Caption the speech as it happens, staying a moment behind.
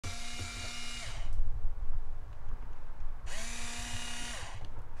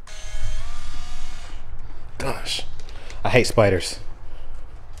hate spiders.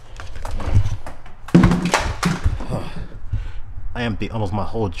 I emptied almost my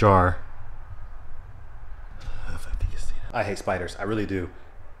whole jar. I hate spiders. I really do.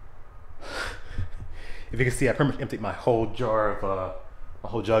 If you can see, I pretty much emptied my whole jar of, a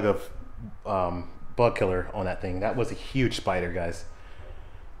whole jug of bug killer on that thing. That was a huge spider, guys.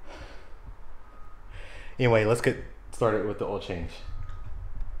 Anyway, let's get started with the oil change.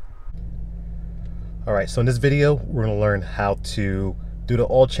 All right, so in this video, we're gonna learn how to do the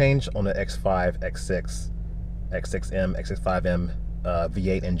oil change on the X5, X6, X6M, X5M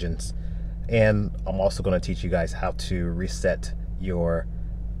V8 engines. And I'm also gonna teach you guys how to reset your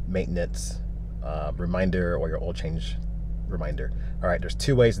maintenance reminder or your oil change reminder. All right, there's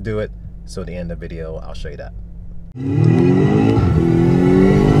two ways to do it. So at the end of the video, I'll show you that.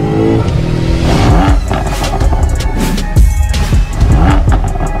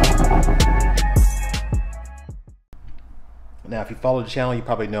 Now, if you follow the channel, you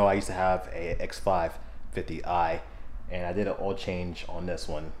probably know I used to have a X550i, and I did an oil change on this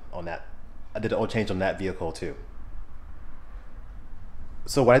one, I did an oil change on that vehicle too.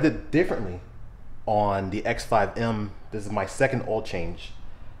 So what I did differently on the X5M, this is my second oil change.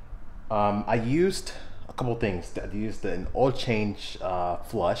 I used a couple things. I used an oil change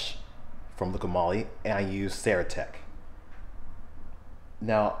flush from Liqui Moly, and I used Ceratec.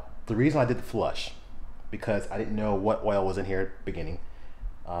 Now, the reason I did the flush, because I didn't know what oil was in here at the beginning.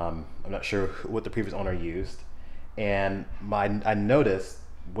 I'm not sure what the previous owner used. And I noticed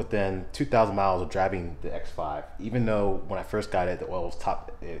within 2,000 miles of driving the X5, even though when I first got it, the oil was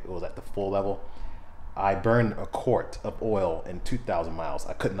it was at the full level, I burned a quart of oil in 2,000 miles.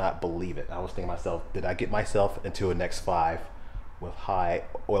 I could not believe it. I was thinking to myself, did I get myself into an X5 with high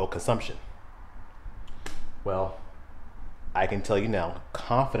oil consumption? Well, I can tell you now,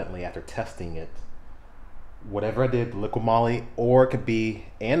 confidently after testing it, whatever I did, Liqui Moly, or it could be,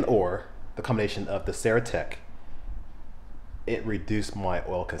 or the combination of the Ceratec, it reduced my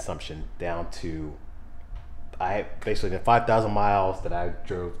oil consumption down to, basically the 5,000 miles that I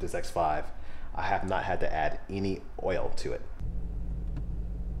drove this X5, I have not had to add any oil to it.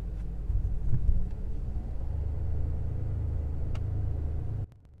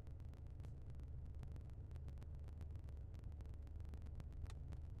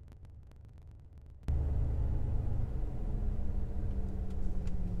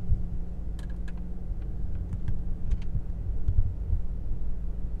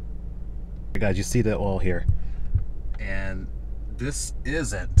 Guys, you see the oil here, and this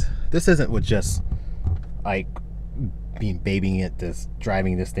isn't with just like babying it,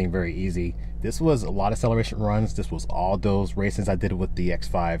 driving this thing very easy. This was a lot of acceleration runs. This was all those races I did with the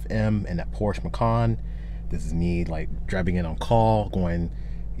X5M and that Porsche Macan. This is me like driving it on call, going,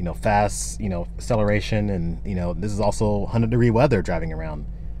 you know, fast, you know, acceleration, and you know, this is also 100-degree weather driving around.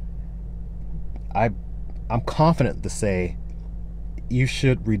 I'm confident to say you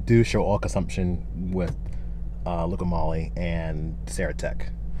should reduce your oil consumption with Liqui Moly and Ceratec.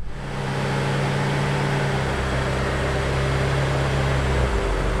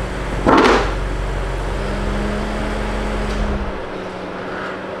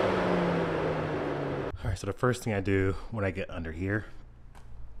 All right, so the first thing I do when I get under here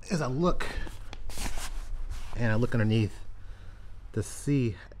is I look underneath to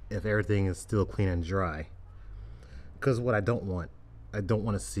see if everything is still clean and dry. Because what I don't want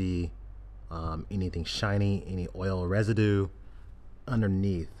to see anything shiny, any oil residue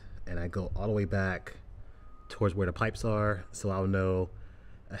underneath. And I go all the way back towards where the pipes are, so I'll know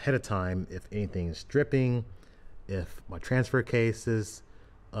ahead of time if anything's dripping, if my transfer cases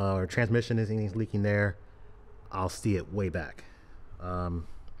or transmission is anything's leaking there. I'll see it way back. I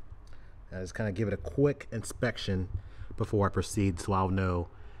just kind of give it a quick inspection before I proceed, so I'll know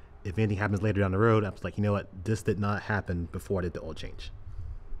if anything happens later down the road. I'm like, you know what, this did not happen before I did the oil change.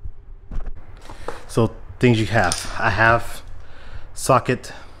 So things you have, I have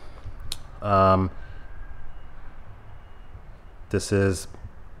socket. This is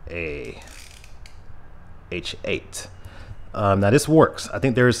a H8. Now this works. I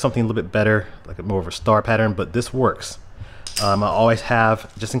think there is something a little bit better, like more of a star pattern, but this works. I always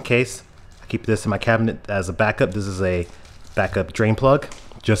have, just in case, I keep this in my cabinet as a backup. This is a backup drain plug,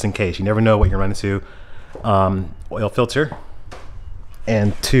 just in case. You never know what you're running into. Oil filter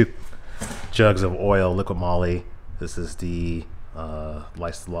and 2 jugs of oil, Liqui Moly. This is the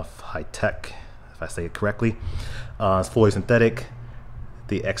Liqui High Tech, if I say it correctly. It's fully synthetic.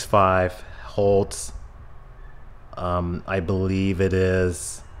 The X5 holds, I believe it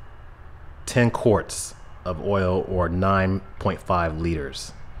is 10 quarts of oil or 9.5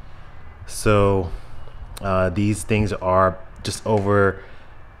 liters. So These things are just over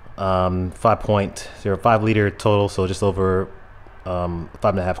 5.05 liter total, so just over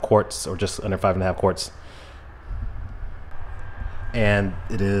 5.5 quarts, or just under 5.5 quarts. And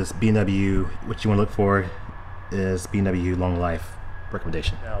it is BMW. What you want to look for is BMW long life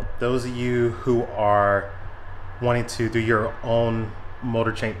recommendation. Now, those of you who are wanting to do your own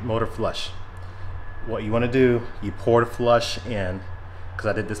motor flush, what you want to do, you pour the flush in, because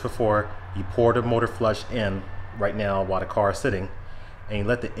I did this before. You pour the motor flush in right now while the car is sitting, and you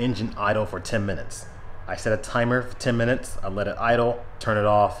let the engine idle for 10 minutes. I set a timer for 10 minutes. I let it idle, turn it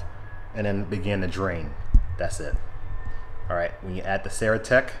off, and then begin to drain. That's it. All right, when you add the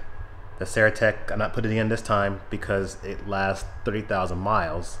Ceratec, I'm not putting it in this time because it lasts 30,000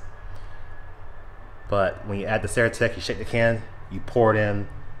 miles. But when you add the Ceratec, you shake the can, you pour it in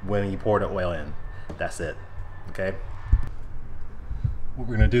when you pour the oil in. That's it, okay? What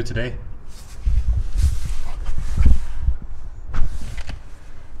we're gonna do today, you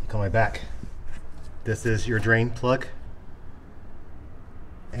come right back. This is your drain plug,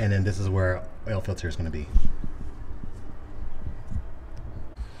 and then this is where oil filter is gonna be.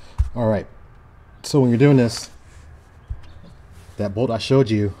 All right, so when you're doing this, that bolt I showed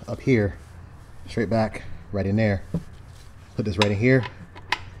you up here, straight back, right in there, put this right in here.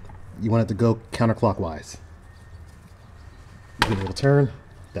 You want it to go counterclockwise. Give it a little turn,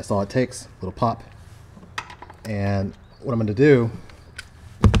 that's all it takes, a little pop. And what I'm gonna do,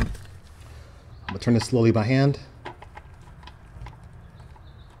 I'm gonna turn this slowly by hand.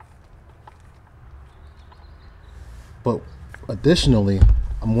 But additionally,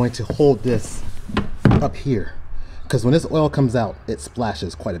 I'm going to hold this up here, because when this oil comes out, it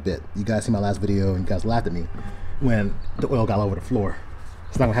splashes quite a bit. You guys see my last video and you guys laughed at me when the oil got all over the floor.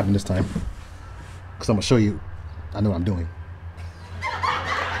 It's not gonna happen this time, because I'm gonna show you I know what I'm doing.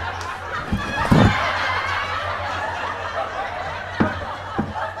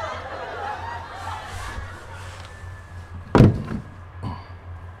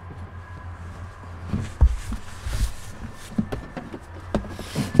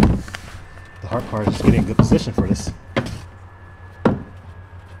 The hard part is just getting a good position for this.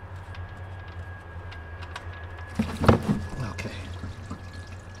 Okay.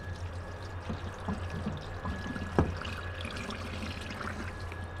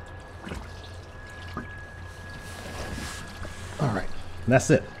 All right, and that's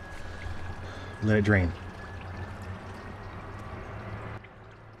it. Let it drain.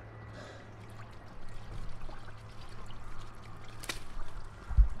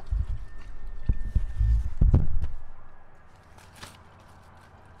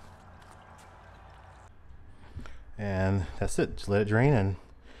 And that's it, just let it drain, and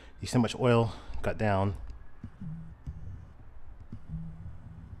you see how much oil got down.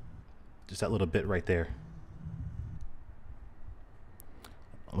 Just that little bit right there.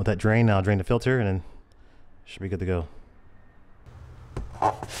 With that drain, I'll drain the filter and then should be good to go.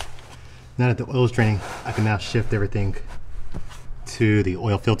 Now that the oil is draining, I can now shift everything to the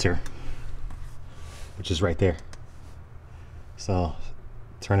oil filter, which is right there. So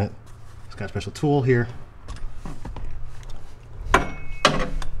turn it, it's got a special tool here.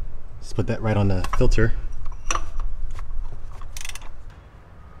 Just put that right on the filter.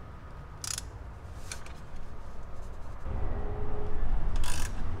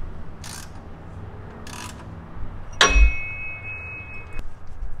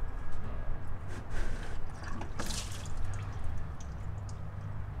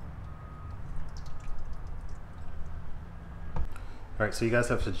 All right, so you guys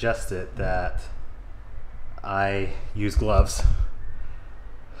have suggested that I use gloves.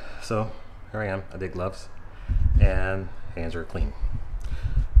 So here I am, I did gloves, and hands are clean.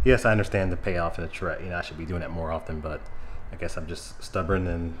 Yes, I understand the payoff and I should be doing that more often, but I guess I'm just stubborn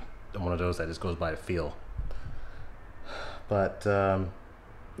and I'm one of those that just goes by the feel. But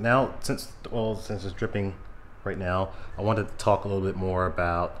now, since the oil is dripping right now, I wanted to talk a little bit more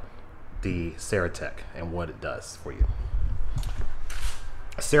about the Ceratec and what it does for you.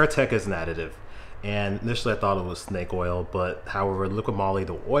 Ceratec is an additive, and initially I thought it was snake oil, but however, Liqui Moly,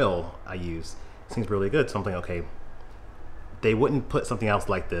 the oil I use, seems really good. So I'm thinking, okay, they wouldn't put something else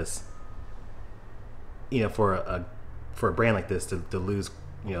like this, you know, for a brand like this to lose,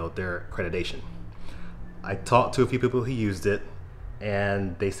 you know, their accreditation. I talked to a few people who used it,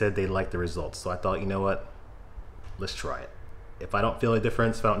 and they said they liked the results. So I thought, you know what, let's try it. If I don't feel a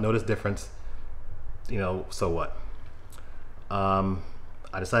difference, if I don't notice difference, you know, so what?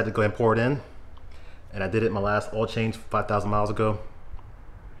 I decided to go ahead and pour it in, and I did it my last oil change 5,000 miles ago,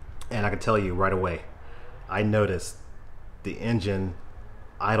 and I can tell you right away, I noticed the engine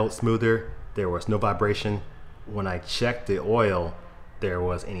idled smoother, There was no vibration. When I checked the oil, there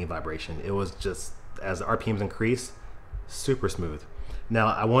was any vibration. It was just, as the RPMs increase, super smooth. Now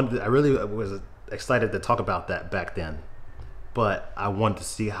I really was excited to talk about that back then, but I wanted to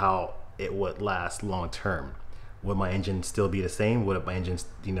see how it would last long term. Would my engine still be the same? Would my engine,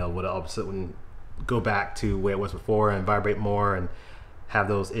 would it all of a sudden go back to where it was before and vibrate more and have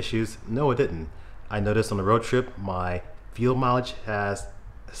those issues? No, it didn't. I noticed on the road trip, my fuel mileage has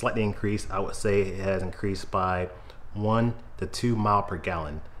slightly increased. I would say it has increased by 1 to 2 miles per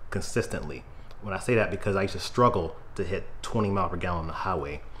gallon consistently. When I say that, because I used to struggle to hit 20 miles per gallon on the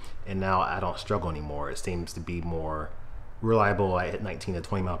highway, and now I don't struggle anymore. It seems to be more reliable. I hit 19 to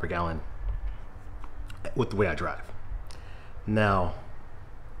 20 miles per gallon with the way I drive. Now,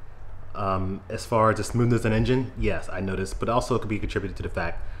 as far as the smoothness of an engine, yes, I noticed, but also it could be contributed to the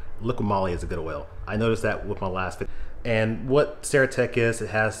fact Liqui Moly is a good oil. I noticed that with my last video. And what Ceratec is, it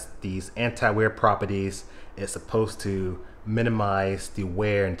has these anti-wear properties. It's supposed to minimize the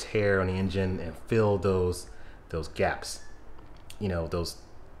wear and tear on the engine and fill those gaps,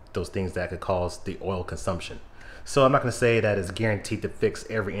 those things that could cause the oil consumption. So I'm not going to say that it's guaranteed to fix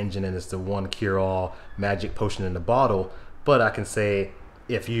every engine and it's the one cure-all magic potion in the bottle, but I can say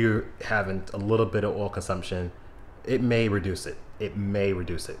if you're having a little bit of oil consumption, it may reduce it. It may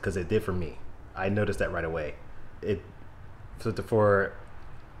reduce it, because it did for me. I noticed that right away. For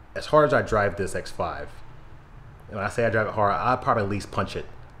as hard as I drive this X5, and when I say I drive it hard, I probably at least punch it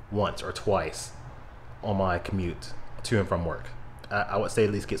once or twice on my commute to and from work. I would say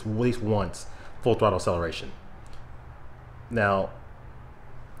at least once full throttle acceleration. Now,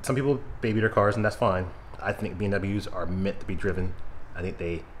 some people baby their cars, and that's fine. I think BMWs are meant to be driven. I think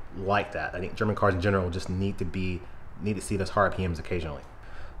they like that. I think German cars in general just need to see those high RPMs occasionally.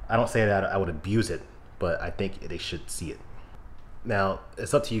 I don't say that I would abuse it, but I think they should see it. Now,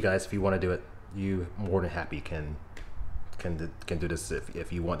 it's up to you guys if you want to do it. You more than happy can do this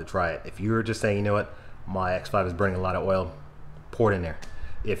if you want to try it. If you're just saying, you know what, my X5 is burning a lot of oil, pour it in there.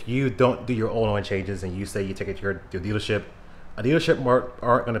 If you don't do your oil changes and you say you take it to your dealership, a dealership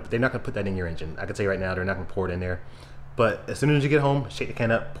they're not gonna put that in your engine. I can tell you right now, they're not gonna pour it in there. But as soon as you get home, shake the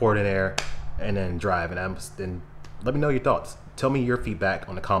can up, pour it in there, and then drive. And then let me know your thoughts. Tell me your feedback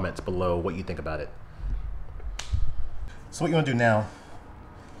on the comments below, what you think about it. So what you want to do now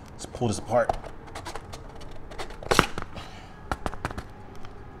is pull this apart.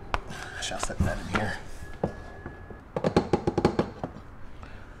 I shall set that in here.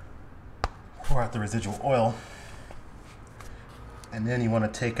 Pour out the residual oil. And then you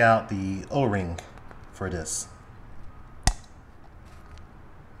want to take out the O-ring for this.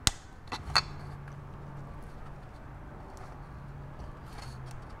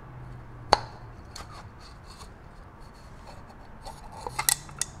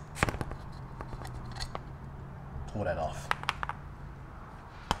 Pull that off.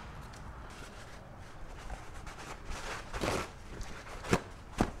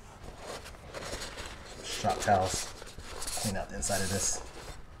 Drop towels. Clean out the inside of this.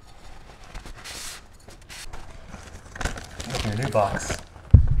 Open your new box.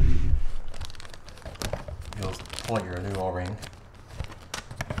 You'll pull out your new O-ring.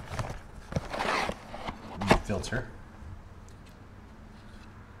 New filter.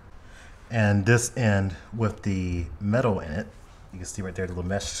 And this end with the metal in it, you can see right there the little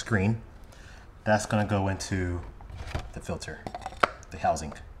mesh screen, that's going to go into the filter, the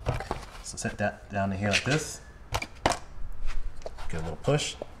housing. So set that down in here like this. Give it a little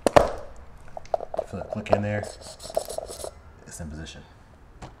push. Feel it click in there. It's in position.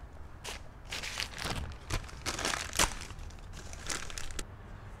 So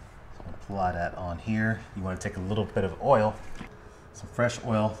apply that on here. You want to take a little bit of oil, some fresh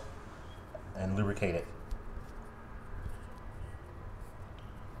oil, and lubricate it.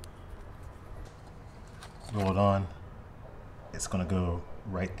 Roll it on. It's going to go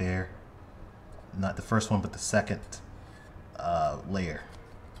right there. Not the first one, but the second layer.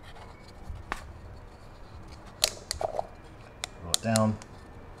 Roll it down.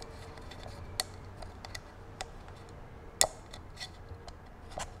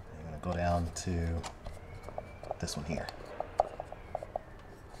 You're going to go down to this one here.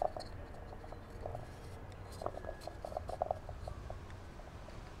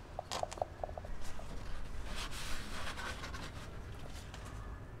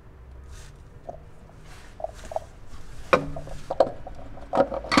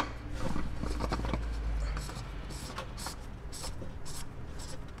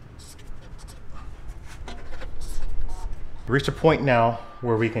 Reached a point now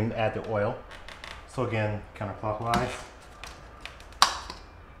where we can add the oil. So again, counterclockwise.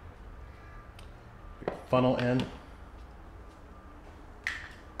 funnel in.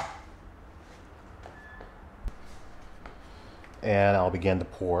 And I'll begin to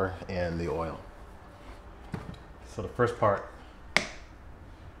pour in the oil. So the first part,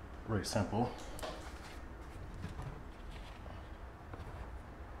 really simple.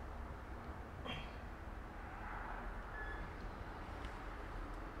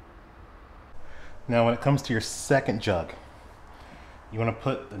 Now when it comes to your second jug, you want to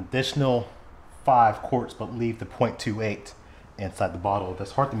put an additional 5 quarts but leave the 0.28 inside the bottle.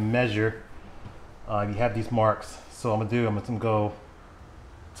 That's hard to measure. You have these marks. So I'm gonna go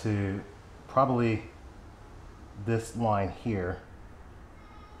to probably this line here,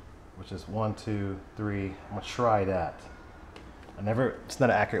 which is 1, 2, 3. I'm gonna try that. It's not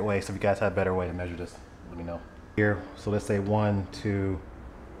an accurate way, so if you guys have a better way to measure this, let me know. Here, so let's say 1, 2,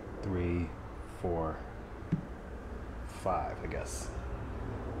 3, 4, 5, I guess.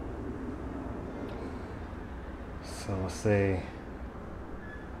 So let's say,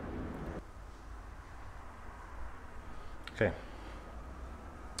 okay,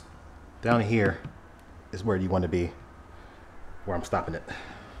 down here is where you want to be, where I'm stopping it.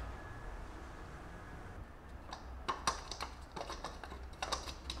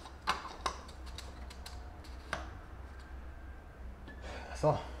 That's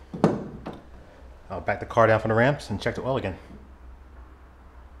all. I'll back the car down from the ramps and check the oil again.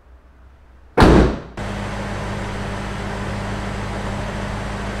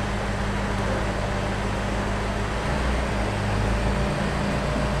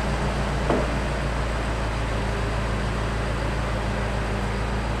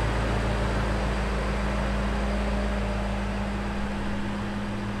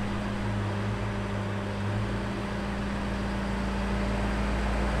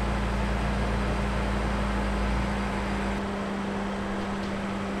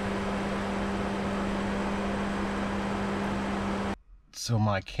 So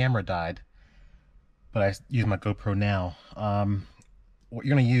my camera died, but I use my GoPro now. What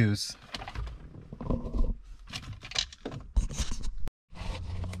you're gonna use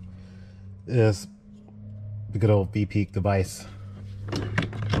is the good old V-Peak device.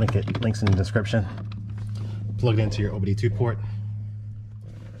 Links in the description. Plug it into your OBD2 port,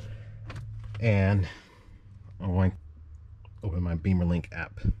 and I'm going to open my BeamerLink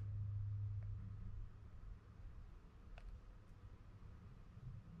app.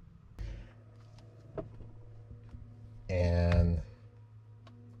 And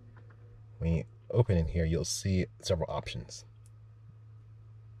when you open in here, you'll see several options.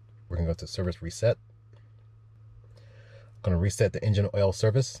 We're going to go to service reset. I'm going to reset the engine oil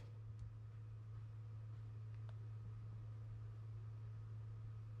service.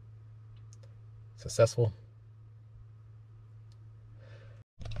 Successful.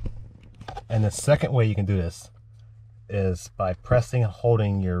 And the second way you can do this is by pressing and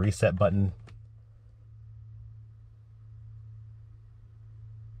holding your reset button.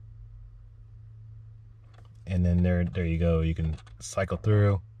 And then there you go. You can cycle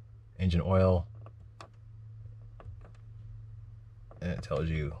through engine oil, and it tells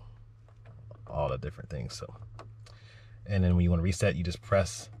you all the different things. So, and then when you want to reset, you just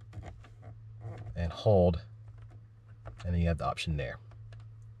press and hold, and then you have the option there.